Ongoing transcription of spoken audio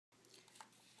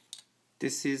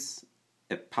This is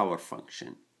a power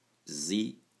function,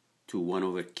 z to 1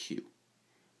 over q,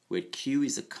 where q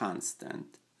is a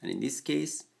constant, and in this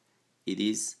case it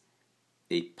is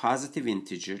a positive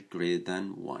integer greater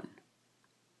than 1.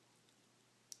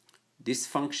 This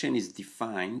function is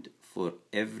defined for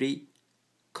every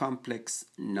complex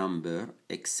number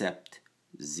except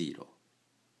 0.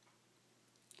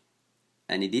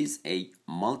 And it is a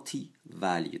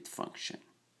multi-valued function.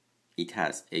 It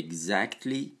has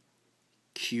exactly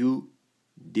q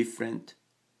different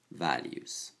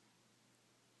values.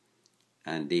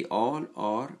 And they all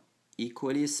are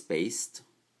equally spaced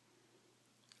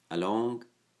along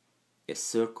a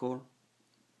circle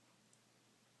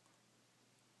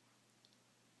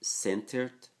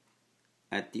centered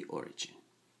at the origin.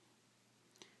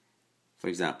 For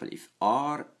example, if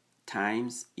r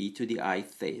times e to the I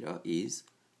theta is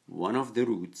one of the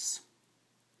roots,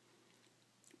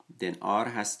 then r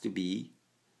has to be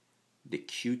the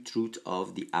cubed root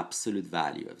of the absolute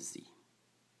value of z.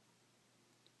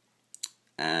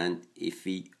 And if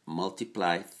we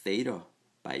multiply theta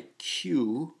by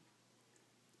q,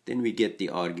 then we get the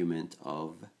argument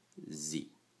of z.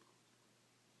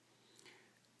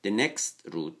 The next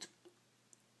root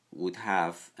would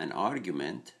have an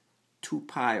argument 2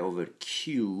 pi over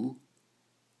q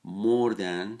more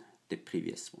than the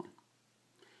previous one.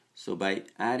 So by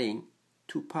adding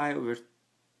 2 pi over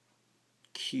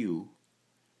q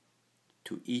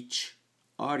to each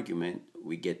argument,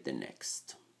 we get the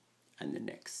next and the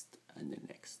next and the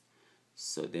next.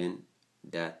 So then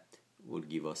that will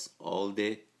give us all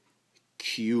the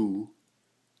cubed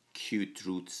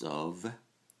roots of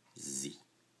z.